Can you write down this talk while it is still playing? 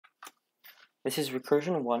This is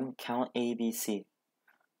recursion 1, countAbc.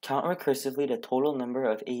 Count recursively the total number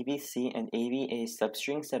of ABC and ABA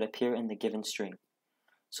substrings that appear in the given string.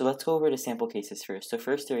 So let's go over the sample cases first. So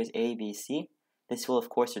first there is ABC. This will of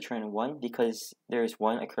course return 1 because there is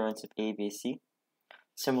one occurrence of ABC.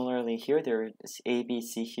 Similarly here there is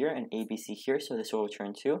ABC here and ABC here, so this will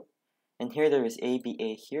return 2. And here there is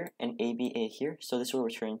ABA here and ABA here, so this will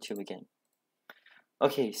return 2 again.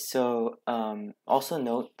 Okay, so also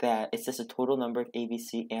note that it says the total number of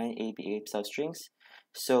ABC and ABA substrings,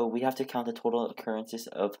 so we have to count the total occurrences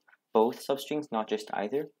of both substrings, not just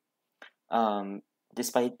either,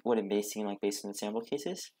 despite what it may seem like based on the sample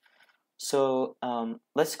cases. So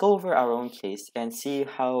let's go over our own case and see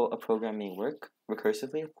how a program may work,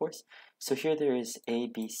 recursively of course. So here there is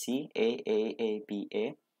ABC,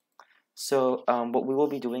 AAABA. So what we will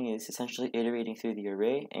be doing is essentially iterating through the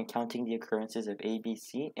array and counting the occurrences of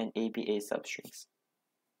ABC and ABA substrings.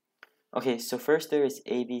 Okay, so first there is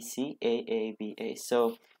ABC, AABA.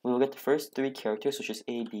 So we will get the first 3 characters, which is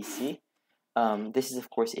ABC. This is of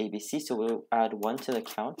course ABC, so we'll add 1 to the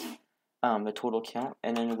count, the total count,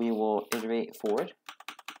 and then we will iterate forward.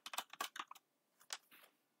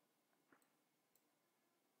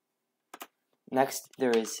 Next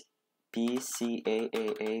there is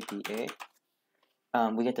BCAAABA.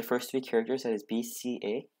 We get the first 3 characters, that is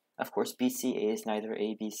BCA. Of course, BCA is neither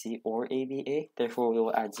ABC or ABA, therefore we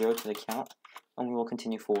will add 0 to the count, and we will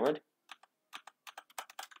continue forward.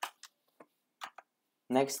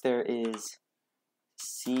 Next there is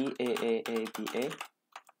CAAABA.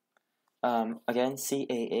 Again,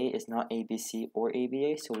 CAA is not ABC or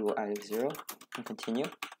ABA, so we will add 0 and continue.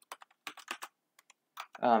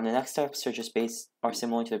 The next steps are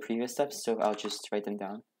similar to the previous steps, so I'll just write them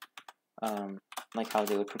down, like how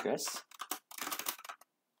they would progress.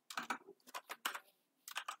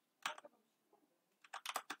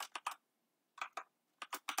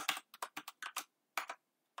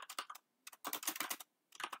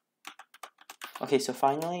 Okay, so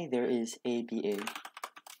finally there is ABA.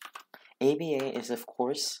 ABA is of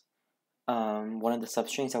course one of the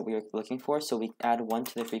substrings that we are looking for, so we add 1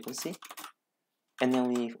 to the frequency, and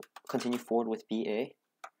then we continue forward with BA.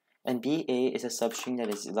 And BA is a substring that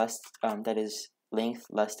is length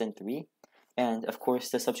less than 3, and of course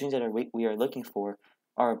the substrings that we are looking for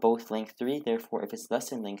are both length 3. Therefore, if it's less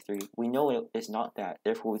than length 3, we know it is not that.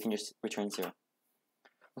 Therefore, we can just return 0.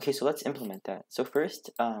 Okay, so let's implement that. So first,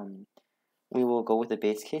 we will go with the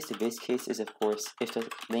base case. The base case is of course if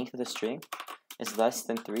the length of the string is less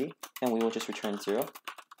than 3, then we will just return 0.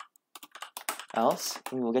 Else,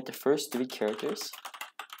 we will get the first 3 characters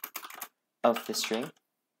of the string.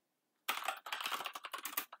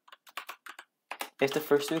 If the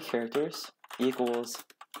first 3 characters equals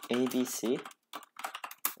ABC,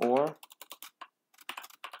 or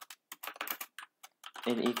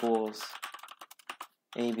it equals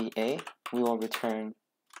ABA, we will return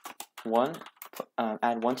 1,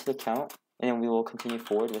 add 1 to the count, and then we will continue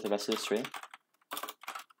forward with the rest of the string.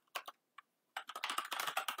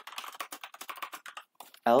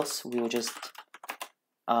 Else, we will just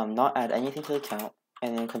not add anything to the count,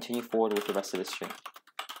 and then continue forward with the rest of the string.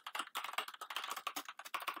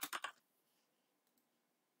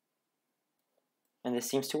 And this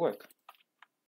seems to work.